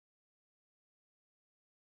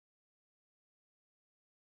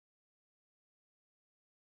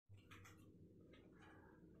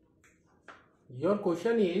Your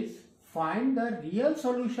question is find the real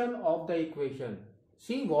solution of the equation.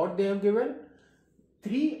 See what they have given: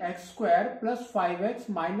 3x square plus 5x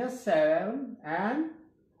minus 7 and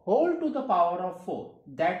whole to the power of 4,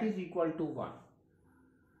 that is equal to 1.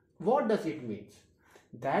 What does it mean?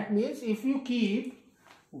 That means if you keep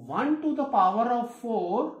 1 to the power of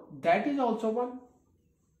 4, that is also 1.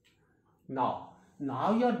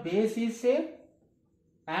 Now your base is same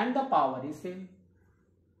and the power is same.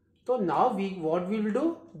 So now what we will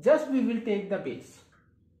do? Just we will take the base.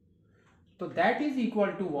 So that is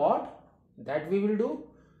equal to what? That we will do.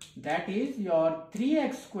 That is your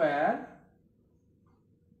 3x square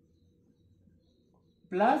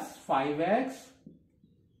plus 5x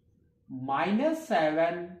minus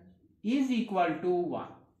 7 is equal to 1.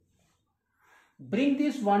 Bring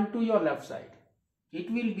this 1 to your left side. It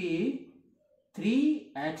will be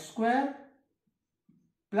 3x square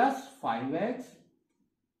plus 5x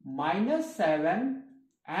minus 7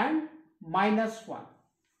 and minus 1.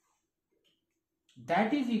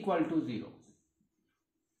 That is equal to 0.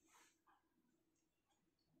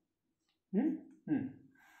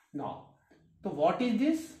 Now, so what is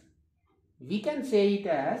this? We can say it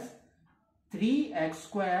as 3x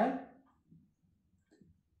square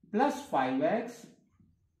plus 5x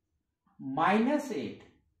minus 8.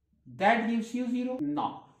 That gives you 0.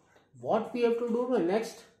 Now, what we have to do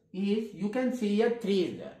next is, you can see here 3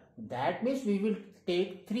 is there. That means we will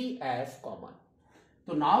take 3 as common.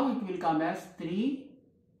 So now it will come as 3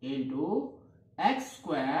 into x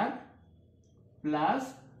square plus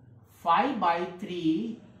 5 by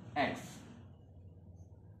 3x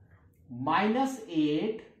minus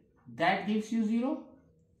 8, that gives you 0.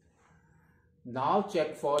 Now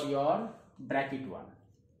check for your bracket 1.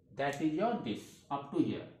 That is your this up to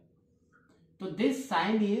here. So this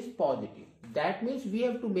sign is positive. That means we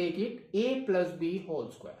have to make it a plus b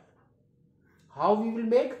whole square. How we will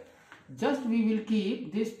make? Just we will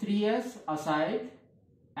keep this 3s aside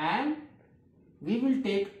and we will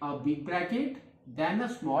take a big bracket, then a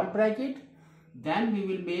small bracket, then we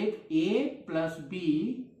will make a plus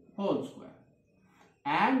b whole square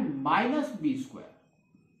and minus b square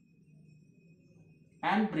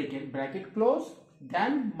and bracket close,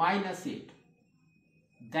 then minus 8.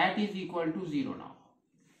 That is equal to 0 now.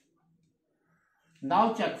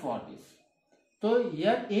 Now check for this. So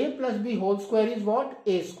here a plus b whole square is what?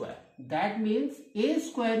 A square. That means a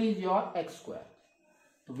square is your x square.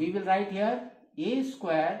 So we will write here a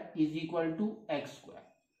square is equal to x square.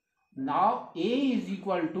 Now a is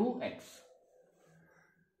equal to x.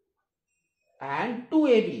 And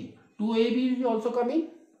 2ab. 2ab is also coming.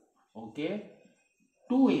 Okay.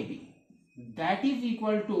 2ab. That is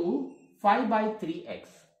equal to 5 by 3x.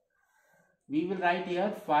 We will write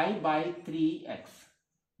here 5 by 3x.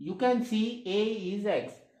 You can see a is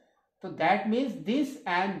x. So that means this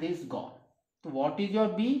and this gone. So what is your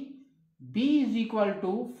b? b is equal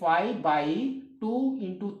to 5 by 2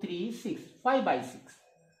 into 3, 6. 5 by 6.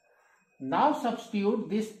 Now substitute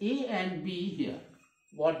this a and b here.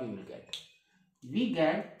 What we will get? We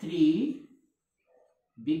get 3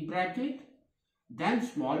 big bracket, then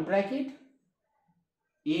small bracket,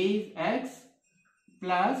 a is x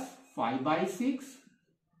plus 5 by 6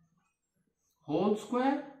 whole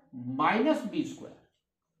square minus b square.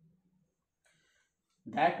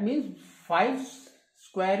 That means 5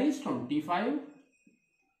 square is 25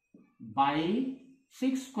 by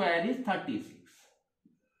 6 square is 36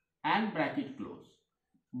 and bracket close,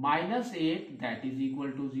 minus 8, that is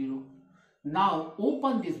equal to 0. Now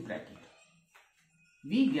open this bracket.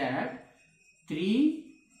 We get 3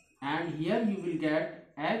 and here you will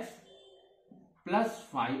get x plus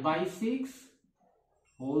 5 by 6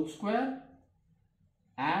 whole square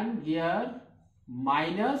and here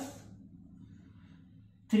minus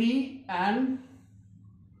 3 and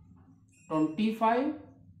 25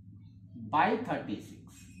 by 36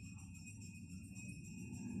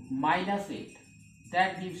 minus 8,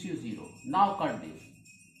 that gives you 0. Now cut this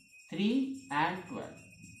 3 and 12.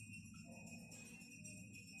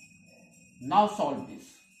 Now solve this.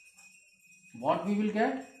 What we will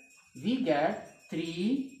get? We get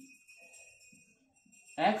 3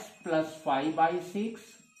 x plus 5 by 6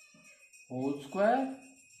 whole square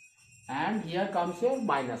and here comes a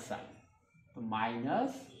minus sign. So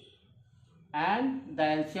minus and the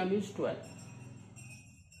LCM is 12.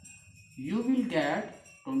 You will get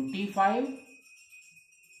 25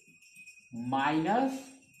 minus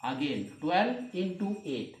again 12 into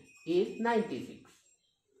 8 is 96.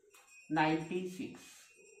 96.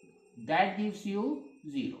 That gives you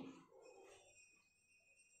 0.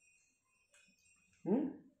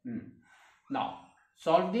 Now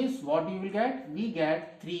solve this. What you will get? We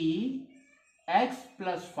get 3 x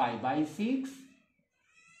plus 5 by 6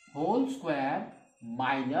 whole square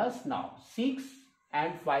minus, now 6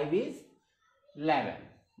 and 5 is 11,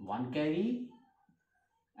 1 carry,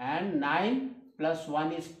 and 9 plus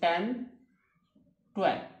 1 is 10,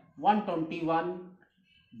 12, 121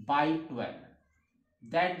 by 12.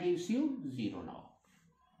 That gives you 0 now.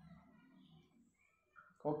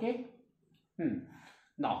 Okay.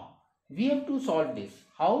 Now we have to solve this.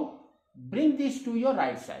 How? Bring this to your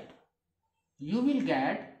right side. You will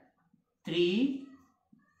get 3x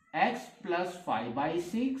plus 5 by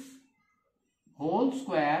 6 whole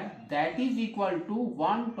square, that is equal to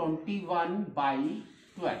 121 by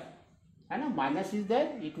 12. And a minus is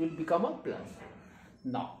there, it will become a plus.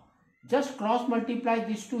 Now just cross multiply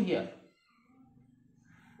this to here.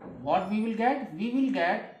 What we will get? We will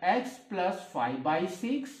get x plus 5 by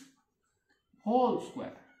 6 whole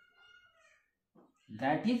square,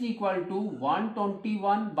 that is equal to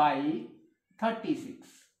 121 by 36.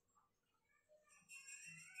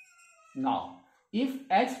 Now if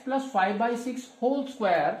x plus 5 by 6 whole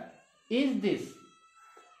square is this,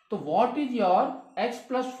 so what is your x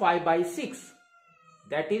plus 5 by 6?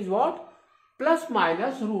 That is what? Plus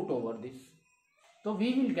minus root over this. So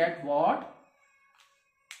we will get what?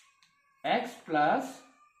 X plus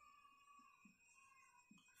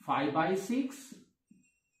 5 by 6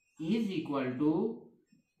 is equal to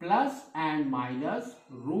plus and minus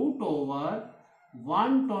root over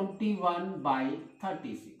 121 by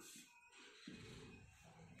 36.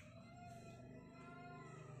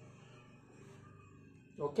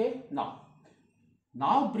 Okay,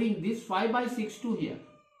 now bring this 5 by 6 to here.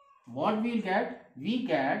 What we'll get? We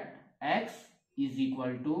get x is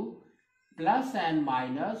equal to plus and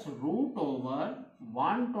minus root over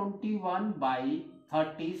 121 by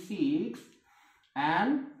 36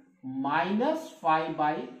 and minus 5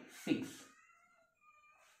 by 6.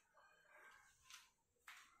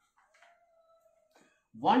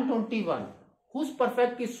 (121). Whose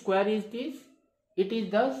perfect square is this? It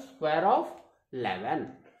is the square of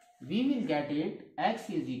 11. We will get it x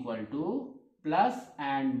is equal to plus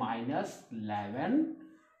and minus 11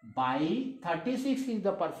 by 36 is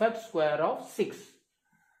the perfect square of 6.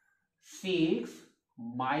 6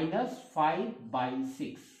 minus 5 by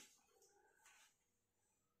 6.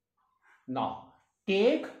 Now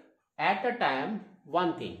take at a time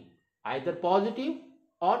one thing, either positive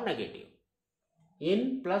or negative,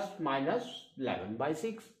 in plus minus 11 by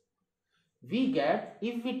 6. We get,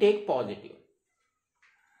 if we take positive,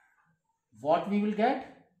 what we will get?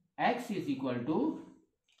 X is equal to,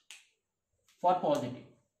 for positive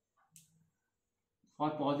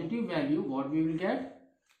value, what we will get?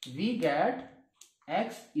 We get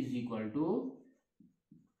x is equal to,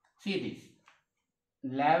 see this,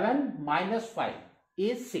 11 minus 5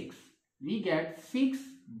 is 6. We get 6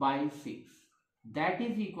 by 6, that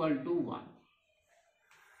is equal to 1.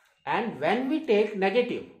 And when we take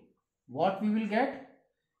negative, what we will get?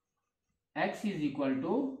 X is equal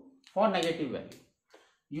to, for negative value,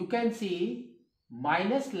 you can see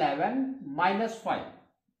minus 11 minus 5.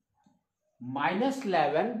 Minus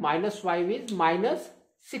 11 minus 5 is minus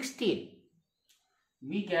 16.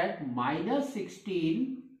 We get minus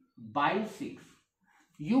 16 by 6.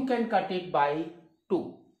 You can cut it by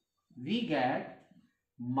 2. We get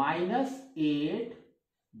minus 8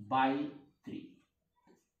 by 3.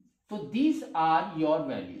 So these are your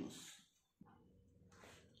values.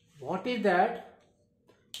 What is that?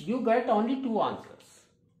 You get only 2 answers.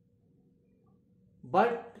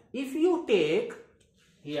 But if you take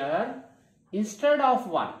here, instead of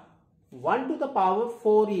 1 to the power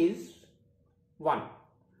 4 is 1.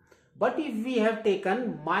 But if we have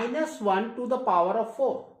taken minus 1 to the power of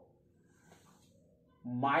 4,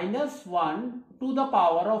 minus 1 to the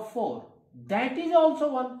power of 4, that is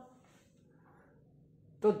also 1.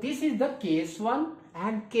 So this is the case 1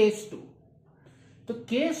 and case 2. So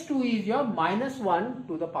case 2 is your minus 1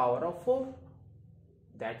 to the power of 4.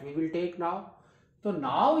 That we will take now. So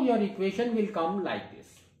now your equation will come like this.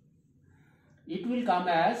 It will come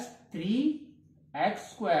as 3x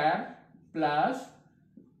square plus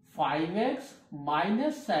 5x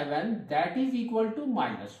minus 7, that is equal to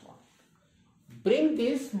minus 1. Bring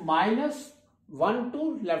this minus 1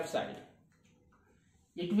 to left side.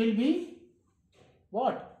 It will be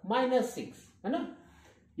what? Minus 6.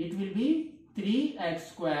 It will be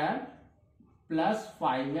 3x square plus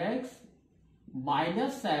 5x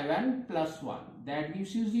minus 7 plus 1. That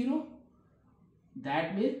gives you 0.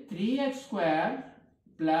 That means 3x square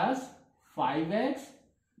plus 5x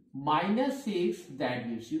minus 6, that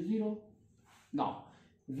gives you 0. Now,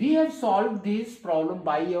 we have solved this problem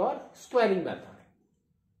by your squaring method.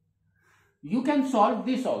 You can solve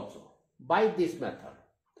this also. by this method.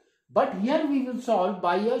 But here we will solve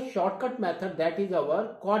by a shortcut method, that is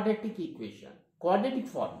our quadratic equation, quadratic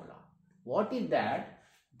formula. What is that?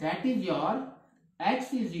 That is your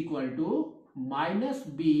x is equal to minus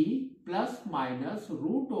b plus minus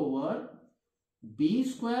root over b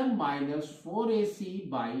square minus 4ac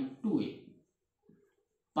by 2a.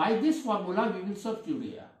 By this formula we will substitute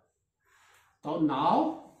here. So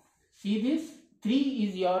now see this, 3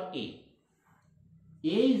 is your a. A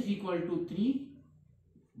is equal to 3,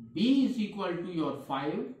 b is equal to your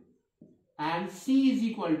 5 and c is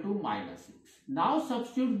equal to minus 6. Now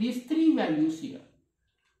substitute these three values here.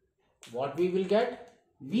 What we will get?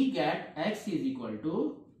 We get x is equal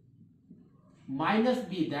to minus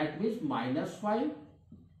b, that means minus 5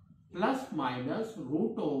 plus minus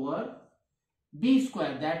root over b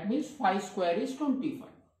square, that means 5 square is 25,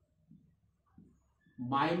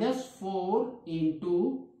 minus 4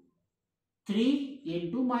 into 3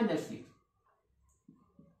 into minus 6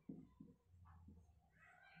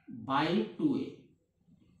 by 2a,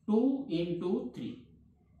 2 into 3,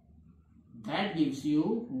 that gives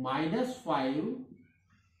you minus 5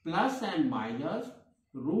 plus and minus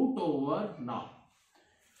root over, now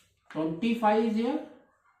 25 is here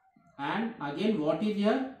and again what is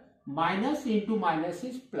here, minus into minus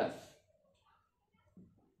is plus,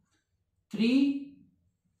 3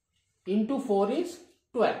 into 4 is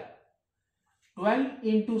 12, 12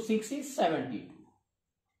 into 6 is 72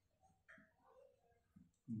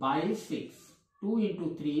 by 6, 2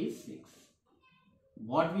 into 3 is 6.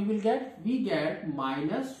 What we will get? We get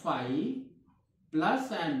minus 5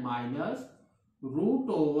 plus and minus root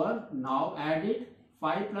over, now add it,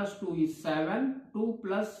 5 plus 2 is 7, 2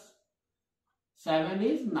 plus 7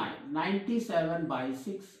 is 9, 97 by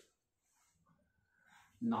 6.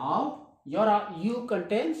 Now your U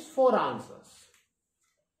contains 4 answers,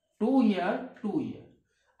 2 here, 2 here.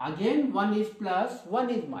 Again 1 is plus, 1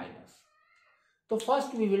 is minus. So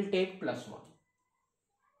first we will take plus 1.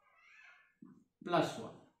 Plus 1.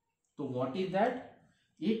 So what is that?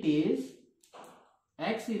 It is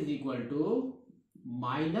x is equal to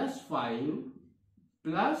minus 5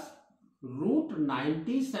 plus root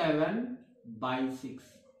 97 by 6.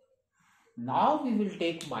 Now we will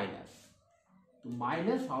take minus. So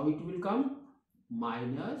minus, how it will come?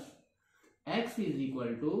 Minus x is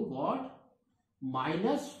equal to what?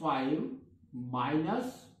 Minus 5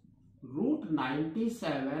 minus root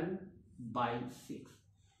 97 by 6.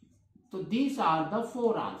 So these are the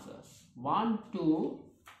 4 answers. 1, 2,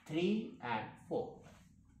 3 and 4.